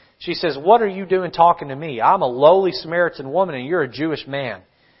thirsty. She says, What are you doing talking to me? I'm a lowly Samaritan woman and you're a Jewish man.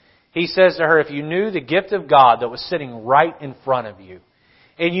 He says to her, if you knew the gift of God that was sitting right in front of you,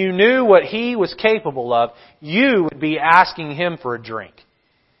 and you knew what He was capable of, you would be asking Him for a drink.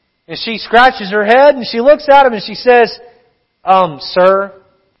 And she scratches her head and she looks at him and she says, Sir,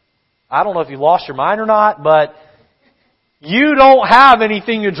 I don't know if you lost your mind or not, but you don't have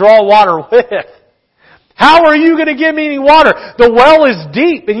anything to draw water with. How are you going to give me any water? The well is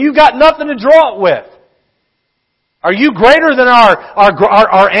deep and you've got nothing to draw it with. Are you greater than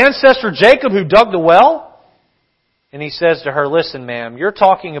our ancestor Jacob who dug the well? And He says to her, Listen, ma'am, you're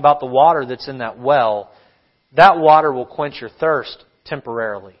talking about the water that's in that well. That water will quench your thirst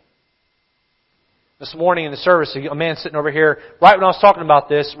temporarily. This morning in the service, a man sitting over here, right when I was talking about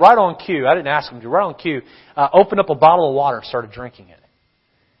this, right on cue, I didn't ask him to, right on cue, opened up a bottle of water and started drinking it.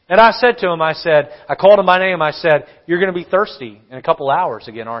 And I said to him, I called him by name, I said, You're going to be thirsty in a couple hours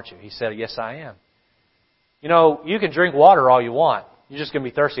again, aren't you? He said, Yes, I am. You know, you can drink water all you want. You're just going to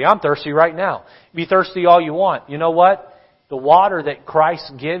be thirsty. I'm thirsty right now. Be thirsty all you want. You know what? The water that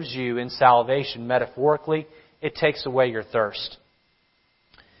Christ gives you in salvation, metaphorically, it takes away your thirst.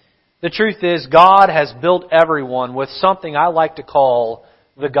 The truth is, God has built everyone with something I like to call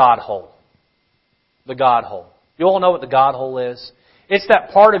the God hole. The God hole. You all know what the God hole is? It's that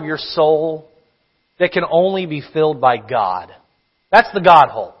part of your soul that can only be filled by God. That's the God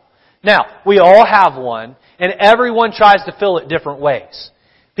hole. Now, we all have one, and everyone tries to fill it different ways.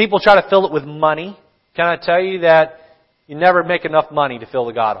 People try to fill it with money. Can I tell you that you never make enough money to fill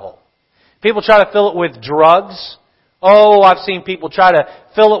the God hole? People try to fill it with drugs. Oh, I've seen people try to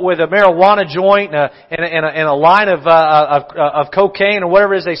fill it with a marijuana joint and a line of cocaine or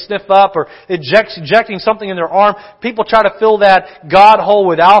whatever it is they sniff up, or injecting something in their arm. People try to fill that God hole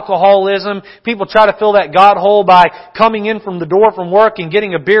with alcoholism. People try to fill that God hole by coming in from the door from work and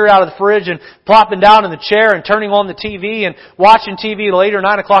getting a beer out of the fridge and plopping down in the chair and turning on the TV and watching TV later,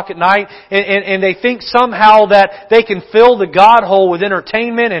 9 o'clock at night. And they think somehow that they can fill the God hole with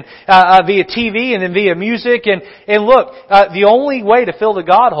entertainment and via TV and then via music. And look, the only way to fill the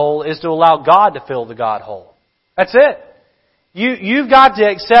God hole is to allow God to fill the God hole. That's it. You've got to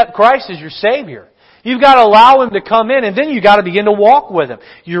accept Christ as your Savior. You've got to allow Him to come in, and then you've got to begin to walk with Him.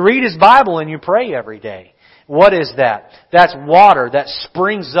 You read His Bible and you pray every day. What is that? That's water that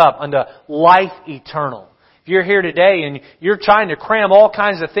springs up unto life eternal. If you're here today and you're trying to cram all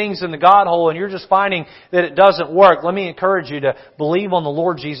kinds of things in the God hole and you're just finding that it doesn't work, let me encourage you to believe on the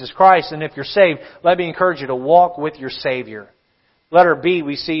Lord Jesus Christ. And if you're saved, let me encourage you to walk with your Savior. Letter B,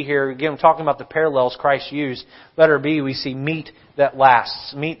 we see here, again, we're talking about the parallels Christ used. Letter B, we see meat that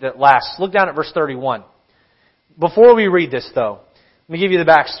lasts. Meat that lasts. Look down at verse 31. Before we read this, though, let me give you the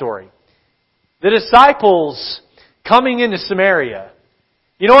backstory. The disciples coming into Samaria,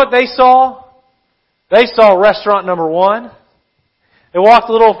 you know what they saw? They saw restaurant number 1. They walked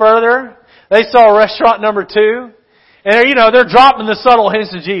a little further. They saw restaurant number 2. And, they're dropping the subtle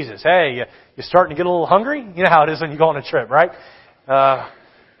hints to Jesus. Hey, you starting to get a little hungry? You know how it is when you go on a trip, right?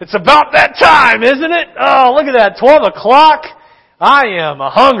 It's about that time, isn't it? Oh, look at that, 12 o'clock. I am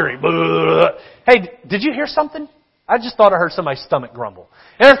hungry. Hey, did you hear something? I just thought I heard somebody's stomach grumble.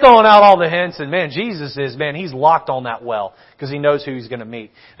 And they're throwing out all the hints, and he's locked on that well because he knows who he's going to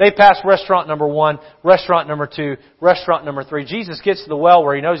meet. They pass restaurant number 1, restaurant number 2, restaurant number 3. Jesus gets to the well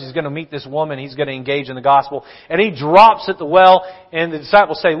where he knows he's going to meet this woman. He's going to engage in the gospel. And he drops at the well, and the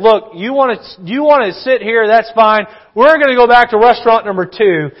disciples say, look, you want to sit here, that's fine. We're going to go back to restaurant number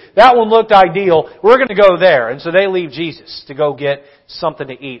 2. That one looked ideal. We're going to go there. And so they leave Jesus to go get something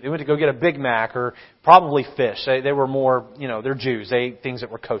to eat. They went to go get a Big Mac or probably fish. They were more, they're Jews. They ate things that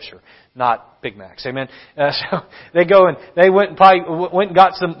were kosher, not Big Macs. Amen. So they went and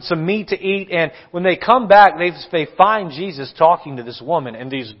got some meat to eat. And when they come back, they find Jesus talking to this woman. And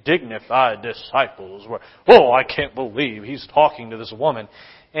these dignified disciples were, I can't believe he's talking to this woman.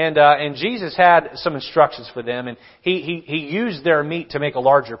 And Jesus had some instructions for them, and he used their meat to make a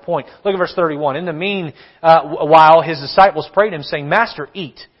larger point. Look at verse 31. In the meanwhile, his disciples prayed him, saying, Master,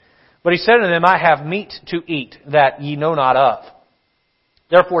 eat. But he said unto them, I have meat to eat that ye know not of.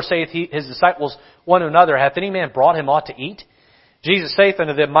 Therefore saith his disciples one to another, Hath any man brought him aught to eat? Jesus saith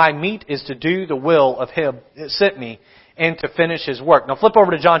unto them, My meat is to do the will of him that sent me, and to finish His work. Now flip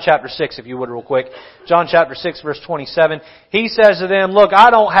over to John chapter 6, if you would, real quick. John chapter 6, verse 27. He says to them, look, I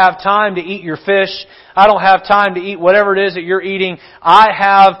don't have time to eat your fish. I don't have time to eat whatever it is that you're eating. I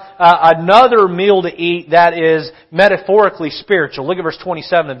have another meal to eat that is metaphorically spiritual. Look at verse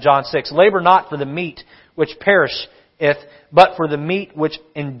 27 of John 6. Labor not for the meat which perisheth, but for the meat which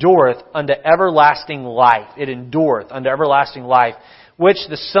endureth unto everlasting life. It endureth unto everlasting life, which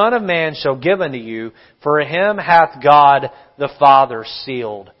the Son of Man shall give unto you, for him hath God the Father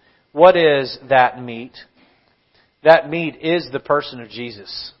sealed. What is that meat? That meat is the person of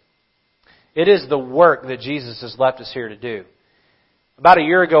Jesus. It is the work that Jesus has left us here to do. About a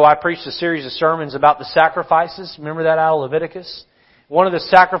year ago, I preached a series of sermons about the sacrifices. Remember that out of Leviticus? One of the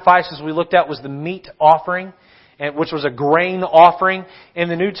sacrifices we looked at was the meat offering, which was a grain offering. In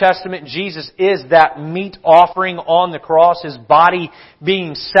the New Testament, Jesus is that meat offering on the cross, His body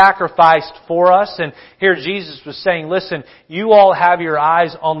being sacrificed for us. And here Jesus was saying, listen, you all have your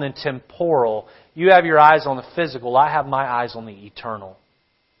eyes on the temporal. You have your eyes on the physical. I have my eyes on the eternal.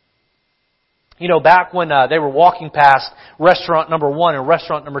 Back when they were walking past restaurant number 1 and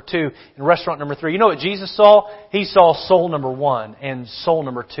restaurant number 2 and restaurant number 3, you know what Jesus saw? He saw soul number 1 and soul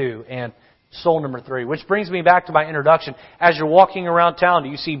number 2 and soul number 3, which brings me back to my introduction. As you're walking around town, do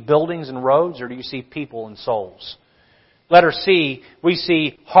you see buildings and roads, or do you see people and souls? Letter C, we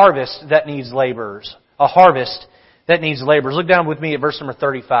see harvest that needs laborers. A harvest that needs laborers. Look down with me at verse number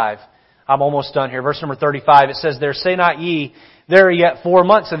 35. I'm almost done here. Verse number 35, it says, There say not ye, there are yet 4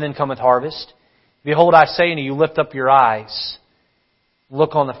 months, and then cometh harvest. Behold, I say unto you, lift up your eyes.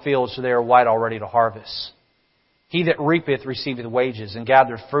 Look on the fields, for they are white already to harvest. He that reapeth receiveth wages, and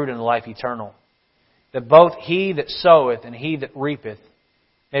gathereth fruit in life eternal. That both he that soweth and he that reapeth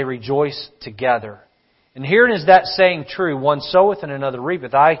may rejoice together. And herein is that saying true, one soweth and another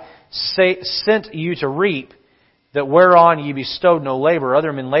reapeth. I sent you to reap, that whereon ye bestowed no labor.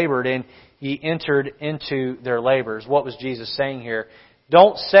 Other men labored, and ye entered into their labors. What was Jesus saying here?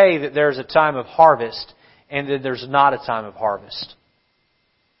 Don't say that there's a time of harvest and that there's not a time of harvest.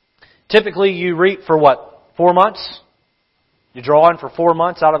 Typically you reap for what? 4 months? You draw in for 4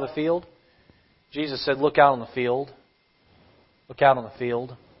 months out of the field? Jesus said, look out on the field. Look out on the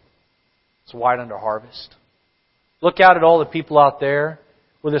field. It's white under harvest. Look out at all the people out there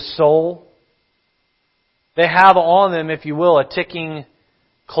with a soul. They have on them, if you will, a ticking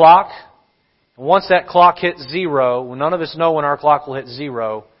clock. And once that clock hits 0, when none of us know when our clock will hit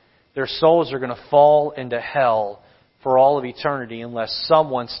 0, their souls are going to fall into hell for all of eternity unless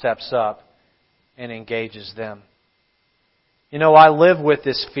someone steps up and engages them. I live with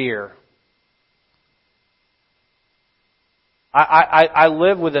this fear. I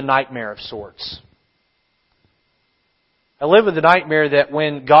live with a nightmare of sorts. I live with the nightmare that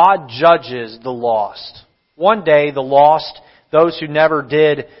when God judges the lost, one day the lost, those who never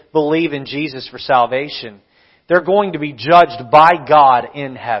did believe in Jesus for salvation, they're going to be judged by God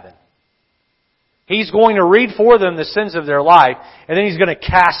in heaven. He's going to read for them the sins of their life, and then He's going to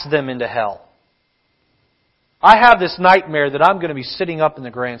cast them into hell. I have this nightmare that I'm going to be sitting up in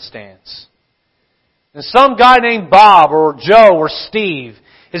the grandstands. And some guy named Bob or Joe or Steve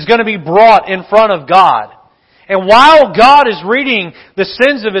is going to be brought in front of God. And while God is reading the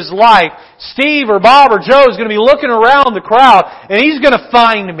sins of his life, Steve or Bob or Joe is going to be looking around the crowd and he's going to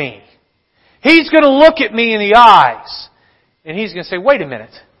find me. He's going to look at me in the eyes. And he's going to say, wait a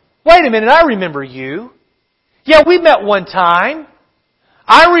minute, I remember you. Yeah, we met one time.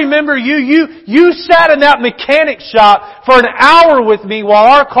 I remember you sat in that mechanic shop for an hour with me while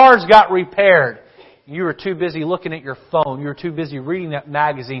our cars got repaired. You were too busy looking at your phone. You were too busy reading that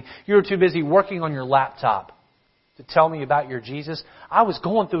magazine. You were too busy working on your laptop to tell me about your Jesus. I was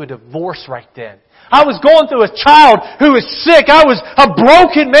going through a divorce right then. I was going through a child who was sick. I was a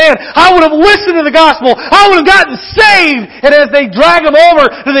broken man. I would have listened to the gospel. I would have gotten saved. And as they drag him over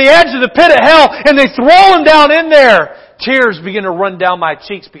to the edge of the pit of hell and they throw him down in there, tears begin to run down my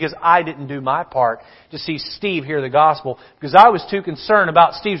cheeks because I didn't do my part to see Steve hear the gospel because I was too concerned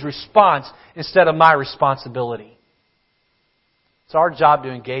about Steve's response instead of my responsibility. It's our job to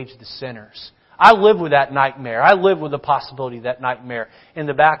engage the sinners. I live with that nightmare. I live with the possibility of that nightmare in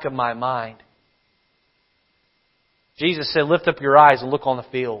the back of my mind. Jesus said, lift up your eyes and look on the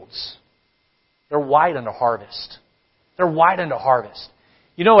fields. They're white unto harvest. They're white unto harvest.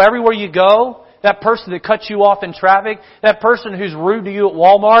 You know, everywhere you go, that person that cuts you off in traffic, that person who's rude to you at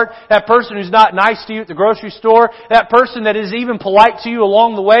Walmart, that person who's not nice to you at the grocery store, that person that is even polite to you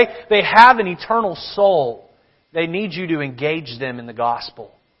along the way, they have an eternal soul. They need you to engage them in the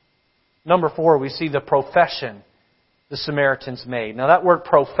gospel. Number 4, we see the profession the Samaritans made. Now that word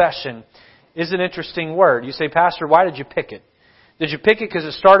profession is an interesting word. You say, Pastor, why did you pick it? Did you pick it because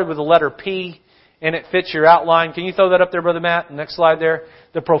it started with the letter P and it fits your outline? Can you throw that up there, Brother Matt? Next slide there.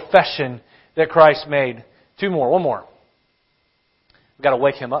 The profession that Christ made. 2 more. 1 more. We've got to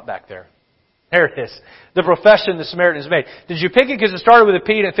wake him up back there. There it is. The profession the Samaritans made. Did you pick it because it started with a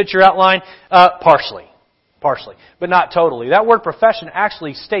P and it fits your outline? Partially. But not totally. That word profession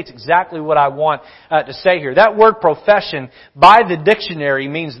actually states exactly what I want to say here. That word profession, by the dictionary,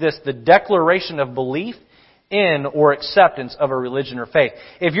 means this: the declaration of belief in or acceptance of a religion or faith.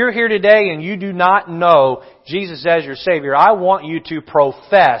 If you're here today and you do not know Jesus as your Savior, I want you to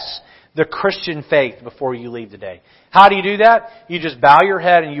profess the Christian faith before you leave today. How do you do that? You just bow your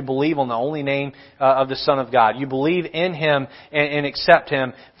head and you believe on the only name of the Son of God. You believe in Him and accept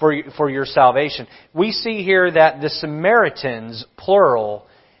Him for your salvation. We see here that the Samaritans, plural,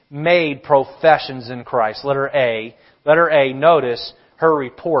 made professions in Christ. Letter A, notice her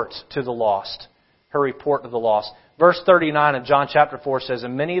report to the lost. Her report to the lost. Verse 39 of John chapter 4 says,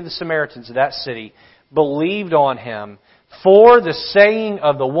 and many of the Samaritans of that city believed on Him for the saying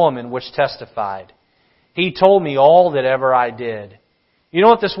of the woman which testified, He told me all that ever I did. You know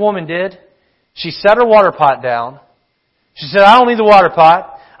what this woman did? She set her water pot down. She said, I don't need the water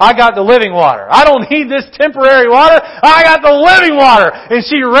pot. I got the living water. I don't need this temporary water. I got the living water. And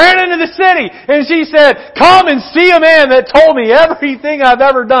she ran into the city and she said, come and see a man that told me everything I've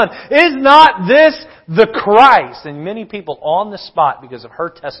ever done. Is not this the Christ? And many people on the spot, because of her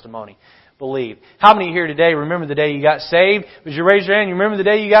testimony, believe. How many here today remember the day you got saved? Would you raise your hand? You remember the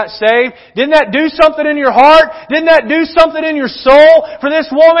day you got saved? Didn't that do something in your heart? Didn't that do something in your soul? For this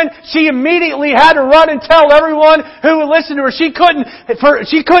woman, she immediately had to run and tell everyone who would listen to her. She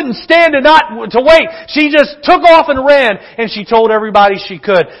couldn't stand to wait. She just took off and ran, and she told everybody she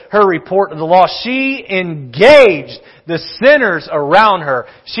could her report of the lost. She engaged the sinners around her.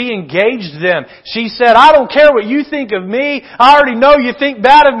 She engaged them. She said, I don't care what you think of me. I already know you think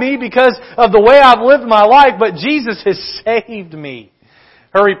bad of me because of the way I've lived my life, but Jesus has saved me.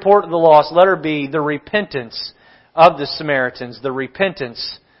 Her report of the lost. Letter B, the repentance of the Samaritans. The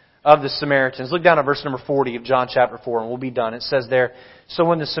repentance of the Samaritans. Look down at verse number 40 of John chapter 4 and we'll be done. It says there, so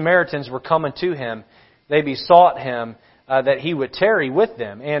when the Samaritans were coming to Him, they besought Him that He would tarry with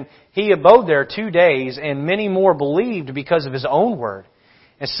them. And He abode there 2 days, and many more believed because of His own word.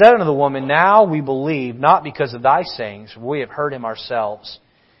 And said unto the woman, now we believe, not because of thy sayings, for we have heard Him ourselves.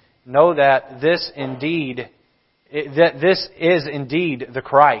 Know that this is indeed the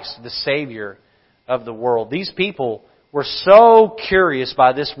Christ, the Savior of the world. These people were so curious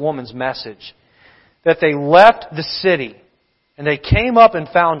by this woman's message that they left the city and they came up and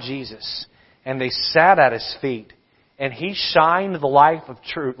found Jesus and they sat at His feet. And He shined the light of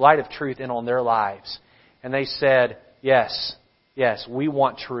truth in on their lives. And they said, yes, we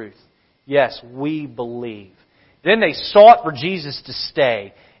want truth. Yes, we believe. Then they sought for Jesus to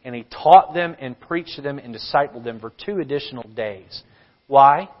stay. And He taught them and preached to them and discipled them for 2 additional days.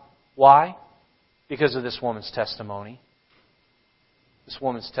 Why? Why? Because of this woman's testimony. This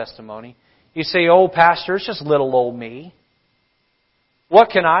woman's testimony. You say, oh, Pastor, it's just little old me.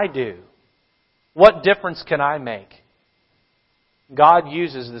 What can I do? What difference can I make? God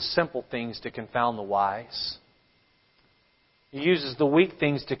uses the simple things to confound the wise. He uses the weak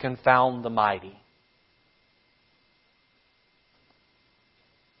things to confound the mighty.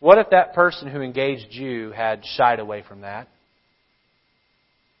 What if that person who engaged you had shied away from that?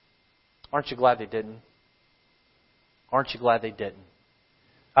 Aren't you glad they didn't? Aren't you glad they didn't?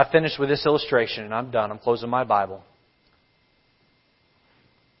 I finished with this illustration, and I'm done. I'm closing my Bible.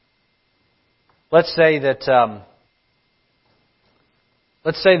 Let's say that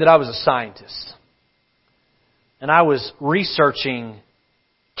I was a scientist, and I was researching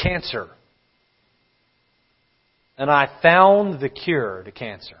cancer, and I found the cure to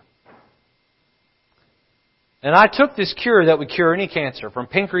cancer. And I took this cure that would cure any cancer, from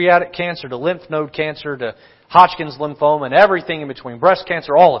pancreatic cancer to lymph node cancer to Hodgkin's lymphoma and everything in between, breast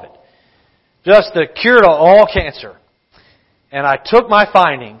cancer, all of it. Just the cure to all cancer. And I took my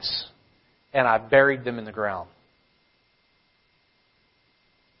findings and I buried them in the ground.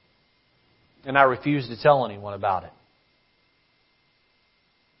 And I refused to tell anyone about it.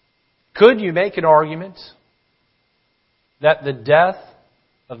 Could you make an argument that the death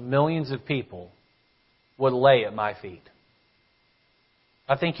of millions of people would lay at my feet?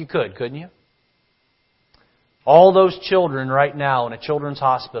 I think you could, couldn't you? All those children right now in a children's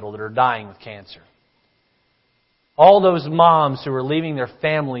hospital that are dying with cancer. All those moms who are leaving their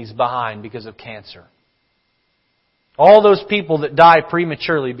families behind because of cancer. All those people that die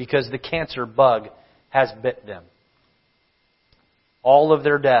prematurely because the cancer bug has bit them. All of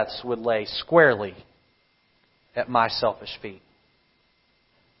their deaths would lay squarely at my selfish feet.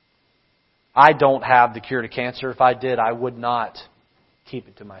 I don't have the cure to cancer. If I did, I would not keep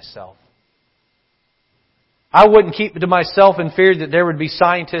it to myself. I wouldn't keep it to myself in fear that there would be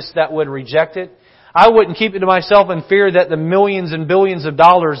scientists that would reject it. I wouldn't keep it to myself in fear that the millions and billions of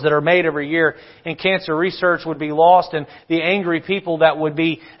dollars that are made every year in cancer research would be lost, and the angry people that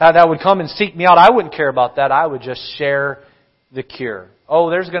would come and seek me out. I wouldn't care about that. I would just share the cure. Oh,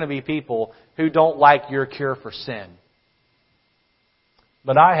 there's going to be people who don't like your cure for sin.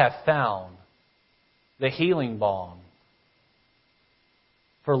 But I have found the healing balm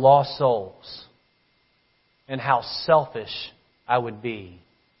for lost souls, and how selfish I would be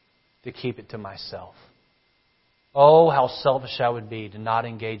to keep it to myself. Oh, how selfish I would be to not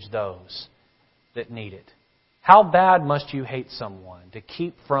engage those that need it. How bad must you hate someone to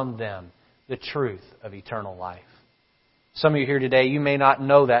keep from them the truth of eternal life? Some of you here today, you may not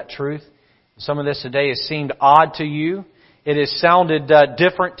know that truth. Some of this today has seemed odd to you. It has sounded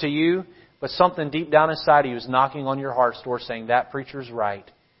different to you. But something deep down inside of you is knocking on your heart's door saying, that preacher's right.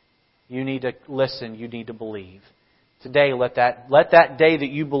 You need to listen. You need to believe. Today, let that day that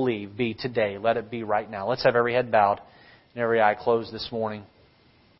you believe be today. Let it be right now. Let's have every head bowed and every eye closed this morning.